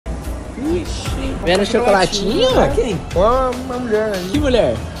Ixi. Vendo chocolatinho? Quem? Uma mulher aí. Que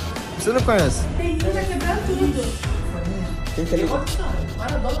mulher? Você não conhece? Tem gente vai quebrar tudo. Quem tá ligado?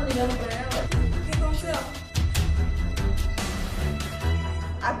 Maradona ligando pra ela. O que aconteceu?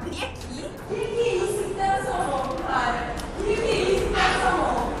 Abri aqui. O que é isso que tá na sua mão, Clara? O que é isso que tá na sua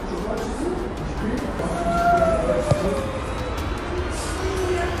mão?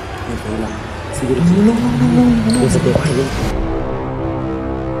 Segura aqui. Não. Você pegou ele.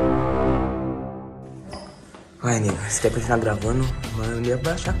 Vai, nego, você quer continuar gravando? Mano, eu ia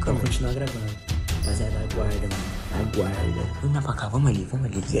baixar a câmera. Vamos continuar gravando. Rapaziada, aguarda, mano. Aguarda. Vamos pra cá, vamos ali,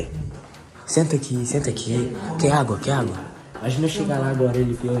 Zé. Senta aqui. Quer água? Imagina eu chegar lá agora,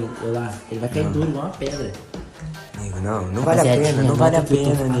 ele lá. Ele vai cair duro igual uma pedra. Nego, não vale a pena, não vale a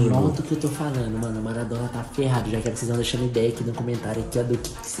pena, nego. Anota o que eu tô falando, mano. A Maradona tá ferrado. Já quero que vocês vão deixando ideia aqui no comentário aqui, ó, do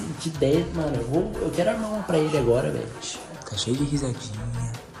que de ideia, mano. Eu quero armar uma pra ele agora, velho. Tá cheio de risadinha.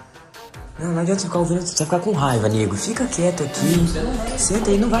 Não adianta você ficar ouvindo, você vai ficar com raiva, nego. Fica quieto aqui.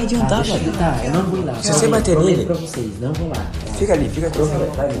 Senta aí, não vai adiantar, velho. Tá, eu não vou ir lá. Se você bater nele... pra vocês, não vou lá. Fica ali, fica aqui.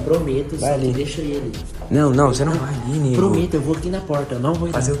 Prometo, vai ali. Deixa ele. Não, você não vai ali, nego. Prometo, eu vou aqui na porta, eu não vou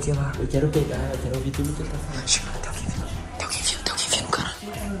ir fazer lá. o que lá? Eu quero pegar, eu quero ouvir tudo que ele tá falando. Tem alguém vindo, cara.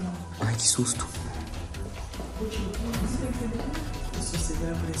 Ai, que susto. Se você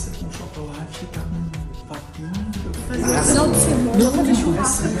vai aparecer com chocolate, tá com papinho. Final de semana, fazer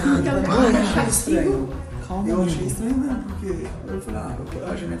churrasco. Calma, eu achei estranho, né? Porque eu falei,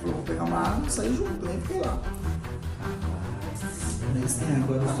 a gente falou, vou pegar uma água e sair junto, nem fiquei lá.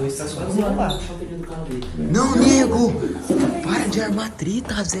 Agora os dois estão sozinhos lá. Não, nego! Para de armar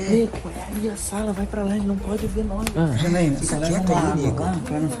treta, Zé. E a sala vai pra lá, ele não pode ver nós. Janaína, fica quieto aí, nego. Lá,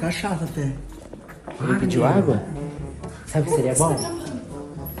 pra não ficar chato até. Ele pediu água? Sabe o que seria bom?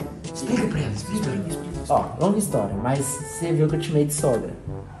 Explica pra ela. Ó, longa história, mas você viu que eu te chamei de sogra.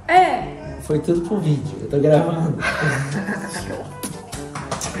 É. Foi tudo pro vídeo, eu tô gravando.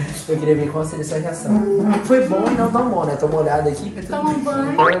 Eu queria ver qual seria a sua reação. Foi bom e não tão bom, né? Tô molhado aqui. Toma um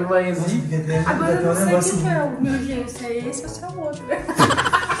banho. Toma um banhozinho. Agora eu não sei quem que é o meu jeito, se é esse ou se é o outro.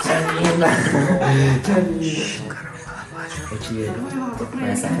 Tchanina. Eu te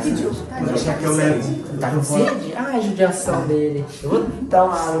essa Deixa que eu levo. Tá com sede? Ah, a judiação dele. Eu vou dar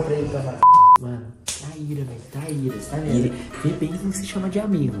uma água pra ele tomar. Mano, traíra, velho. Traíra, você tá vendo? Depende do que se chama de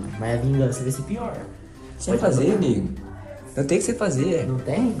amigo. Mas a vingança vai ser pior. Você vai fazer, amigo? Não tem o que você fazer. Não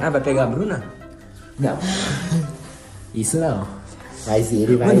tem? Ah, vai pegar a Bruna? Não. Isso não. Mas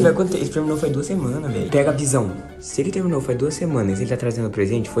ele vai... Mano, ele terminou faz 2 semanas, velho. Pega a visão. Se ele terminou faz 2 semanas e ele tá trazendo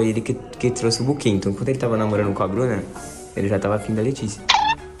presente, foi ele que trouxe o buquê. Então, quando ele tava namorando com a Bruna, ele já tava afim da Letícia.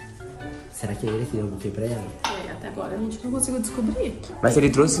 Será que ele que deu o buquê pra ela? É, até agora a gente não conseguiu descobrir. Mas ele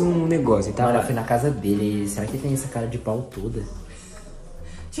trouxe um negócio, tá? Mano, eu fui na casa dele. Será que ele tem essa cara de pau toda?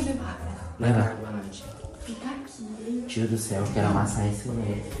 Deixa eu levar. Leva. Fica aqui, hein? Tio do céu, eu quero amassar esse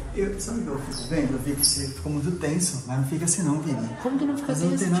moleque. Sabe o que eu fico vendo? Eu vi que você ficou muito tenso, mas não fica assim não, Vini. Como que não fica Mas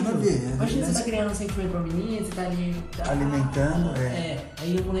não tem nada a ver. Imagina você tá criando sempre pra menina, você tá ali... Tá, Alimentando,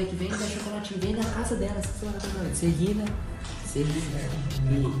 aí o moleque vem e dá chocolatinho, vem na casa dela, você ri, né? Você ri, né?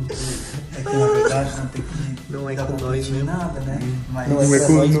 É que na verdade não tem que... Não é dar com pra nós pedir mesmo. nada, né? Mas Não é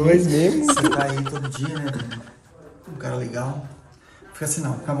com nós mesmo. você tá aí todo dia, né? Um cara legal. Fica assim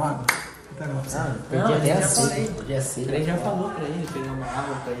não, fica magro. Ah, porque ele já falei. Ele já falou pra ele pegar uma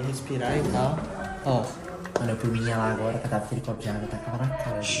água pra ele respirar e tal. Ó, olha por mim lá agora, que tava aquele copo de água, tacava na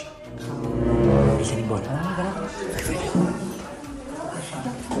cara. Deixa ele embora.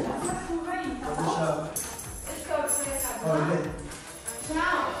 Vai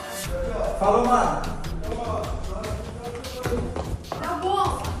lá. Falou, mano. Tá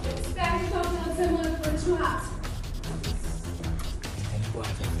bom. Espera então o final de semana depois do churrasco.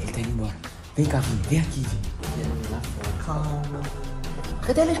 Ele tá indo embora. Vem cá, Vini. Vem aqui, Vini. Calma.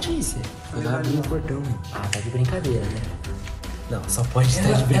 Cadê a Letícia? Foi lá abrir o portão. Ah, tá de brincadeira, né? Não, só pode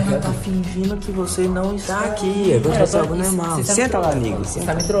estar de brincadeira. Ela tá fingindo que você não está aqui. Eu vou fazer algo normal. Senta lá, amigo. Você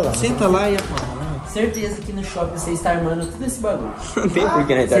tá me trollando. Senta lá e Certeza que no shopping você está armando tudo esse bagulho. Não tem por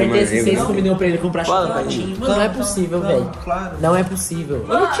que, né? Tá armando Certeza que vocês nego. combinam pra ele comprar Fala, chocolatinho. pai. Mano, não é possível, velho. Claro. Não é possível.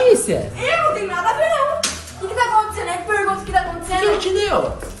 Ô, Letícia! Eu não tenho nada a ver, não. O que tá acontecendo? É que pergunta o que tá acontecendo. Quem te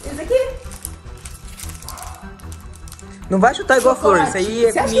deu? Esse aqui? Não vai chutar igual a flor. Isso aí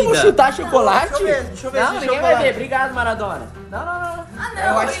é Você acha que eu vou comida. chutar chocolate? Deixa eu ver Não, esse ninguém vai chocolate. ver. Obrigado, Maradona. Não. Ah, não.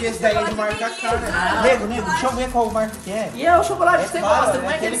 Eu acho que esse daí é de marca cara. Nego, deixa eu ver qual marca que é. E é o chocolate que você claro, gosta. Como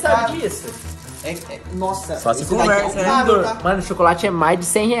é que ele aquele sabe cara. disso? Nossa. Só se esse daqui conversa, é né? caro, tá? Mano, o chocolate é mais de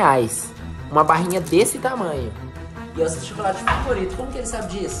R$100. Uma barrinha desse tamanho. E é o seu chocolate favorito. Como que ele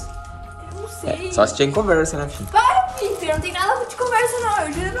sabe disso? Eu não sei. Só se tiver em conversa, né, filho? Para, Peter. Não tem nada de conversa, não.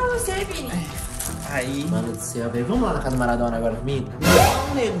 Eu juro pra você que Aí... Mano do céu, velho. Vamos lá na casa do Maradona agora comigo?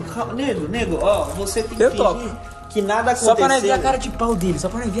 Não, nego, ó, você tem que Eu topo. fingir que nada aconteceu. Só pra nós ver a cara de pau dele, só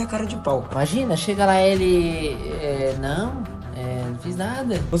pra nós ver a cara de pau. Imagina, chega lá ele... não fiz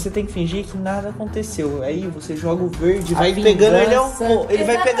nada. Você tem que fingir que nada aconteceu. Aí você joga o verde, A vai vingança- pegando ele ele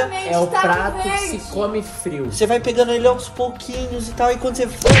vai pegando. Exatamente, É o tá prato que verde. se come frio. Você vai pegando ele aos pouquinhos e tal. E quando você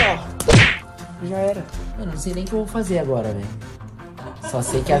for, ó, já era. Eu não sei nem o que eu vou fazer agora, velho. Só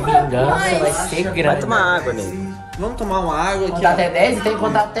sei que a vingança vai ser grande. Vai tomar água, né? Vamos tomar uma água aqui. Contar até 10 e tem que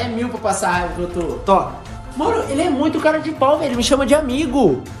contar até 1000 pra passar a raiva que eu tô. Tó. Mano, ele é muito cara de pau, velho. Ele me chama de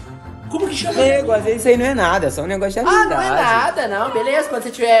amigo. Como que chama? Nego, às vezes isso aí não é nada, é só um negócio de amizade. Ah, não é nada, não. Beleza, quando você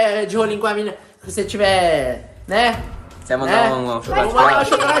tiver de rolinho com a mina, se você tiver, né? Você vai mandar É. um Vou chocolate mandar pra um ela?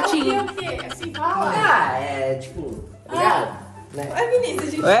 chocolatinho. O quê? Assim fala? Ah, é tipo, ligado? Né? Vai,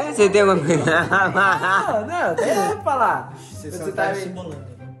 Vinícius, gente. Ué, você tem alguma coisa? Não, deixa eu falar. Você Você só tá tá me- simulando.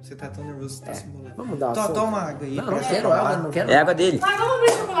 Você tá tão nervoso, você tá simulando. Vamos dar uma Tó, sopa. toma água aí. Não, pra não quero provar. água, não quero. É água dele. Vai, vamos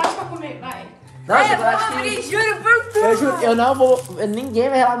abrir chocolate pra comer, vai. Não, chocolate vamos que... abrir, juro por tudo. Eu juro, eu não vou. Ninguém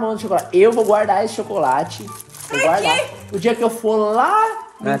vai relar a mão de chocolate. Eu vou guardar esse chocolate. Vou guardar. O dia que eu for lá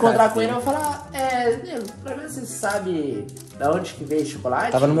me Ah, encontrar tá, com ele, eu vou falar: nego, pra ver se você sabe da onde que veio esse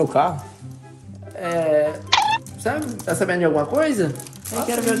chocolate. Tava no meu carro. Sabe? Tá sabendo de alguma coisa? Eu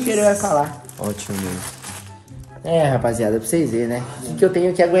quero ver o que ele vai falar. Ótimo mesmo. Rapaziada, pra vocês verem, né? O que eu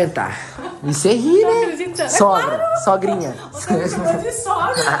tenho que aguentar? E você ri, né? acreditando. Sogra, sogrinha. Você me chamou de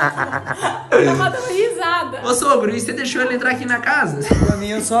sogra. Eu tava dando risada. Ô, sogro, e você deixou ele entrar aqui na casa? Pra mim,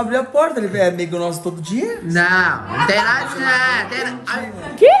 eu só abri a porta. Ele é amigo nosso todo dia. Não tem nada de nada. Tem nada. Ai,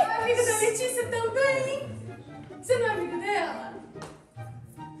 Você é amiga da Letícia também? Você não é amiga dela?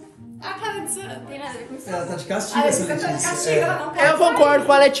 A cara de Santa tem nada a ver com isso. Ela tá de castigo, A essa Letícia tá de Letícia. castigo, ela não pode Eu concordo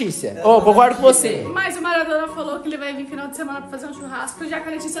com a Letícia. Ô, concordo com você. Mas o Maradona falou que ele vai vir final de semana pra fazer um churrasco, já que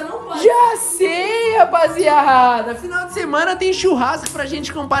a Letícia não pode. Já sei, rapaziada. Final de semana tem churrasco pra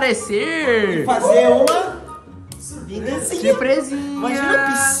gente comparecer. Fazer uma vingancinha. Surpresinha. Imagina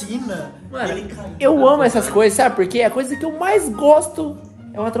a piscina. Mano, Ele caiu. eu amo essas coisas, sabe por quê? A coisa que eu mais gosto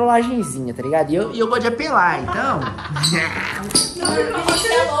é uma trollagenzinha, tá ligado? E eu gosto de apelar, então. Não, irmão, você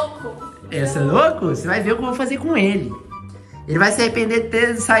é louco. Você é louco? Você vai ver o que eu vou fazer com ele. Ele vai se arrepender de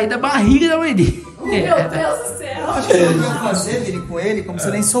ter saído da barriga da mãe dele. Meu Deus do céu. Acho que eu ia fazer, Vini, com ele como se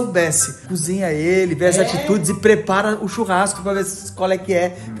eu nem soubesse. Cozinha ele, vê as atitudes e prepara o churrasco pra ver qual é que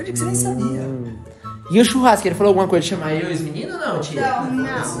é. Eu digo que você nem sabia. E o churrasco, ele falou alguma coisa de chamar eu e os meninos ou não, tia?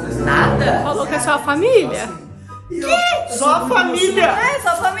 Não. Nada? Falou que é sua família. Só a família! É,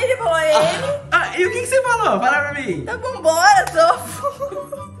 sua família falou ele. Ah, e o que você falou? Fala pra mim. Tá bom, bora,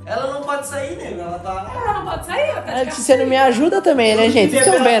 tô. Ela não pode sair, nego. Ela tá. Ela não pode sair, ela tá A de Letícia não me ajuda também, né, gente? Vocês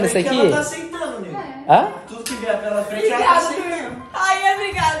estão vendo isso aqui? Ela tá aceitando, nego. Hã? Tudo que vier pela frente, ela tá Obrigada, aceitando. turma. Ai,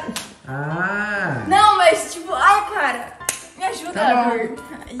 obrigada. Ah. Não, mas tipo, ai, cara, me ajuda, Tá bom. amor.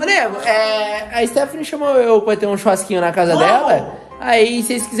 Ô, nego, a Stephanie chamou eu pra ter um churrasquinho na casa dela. Aí, se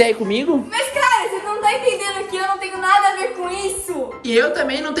vocês quiserem ir comigo. Mas, cara, você não tá entendendo que eu não tenho nada a ver com isso. E eu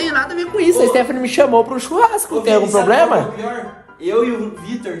também não tenho nada a ver com isso. A Stephanie me chamou pro churrasco. Tem algum problema? Eu e o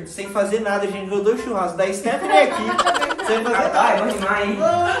Vitor, sem fazer nada, a gente rodou o churrasco. Da Stephanie aqui, sem fazer nada. demais, hein?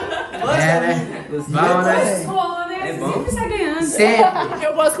 Né? Vamos, né? Pô, né? É Você bom? sempre está ganhando. Sempre.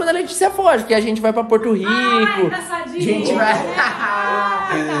 Eu gosto quando a Letícia foge, porque a gente vai pra Porto Rico. Ai, engraçadinho. A gente vai.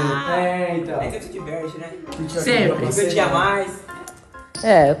 Então. Aí você se diverte, né? Sempre. Eu te mais.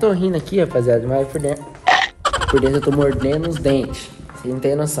 Eu tô rindo aqui, rapaziada, mas por dentro eu tô mordendo os dentes. Vocês não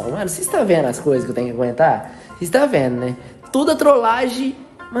tem noção. Mano, vocês estão vendo as coisas que eu tenho que aguentar? Vocês estão vendo, né? Toda trollagem.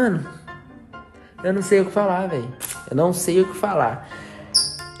 Mano, eu não sei o que falar, velho. Eu não sei o que falar.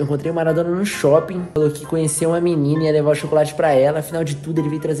 Eu encontrei o Maradona no shopping. Falou que conheceu uma menina e ia levar o chocolate pra ela. Afinal de tudo, ele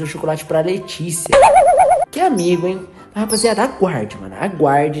veio trazer o chocolate pra Letícia. Que amigo, hein? Rapaziada, aguarde, mano.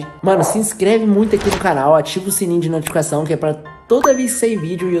 Aguarde. Mano, se inscreve muito aqui no canal. Ativa o sininho de notificação, que é pra toda vez que sair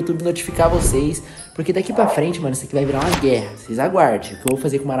vídeo o YouTube notificar vocês. Porque daqui pra frente, mano, isso aqui vai virar uma guerra. Vocês aguardem. O que eu vou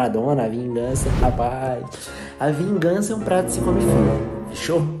fazer com o Maradona, a vingança, rapaz. A vingança é um prato que se come frio.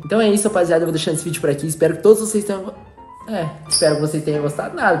 Fechou? Então é isso, rapaziada. Eu vou deixando esse vídeo por aqui. Espero que todos vocês tenham... espero que vocês tenham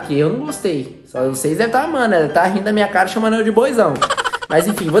gostado nada, porque eu não gostei. Só vocês devem estar amando, deve estar rindo da minha cara chamando eu de boizão. Mas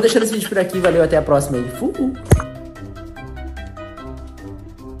enfim, vou deixando esse vídeo por aqui. Valeu, até a próxima aí. Fui!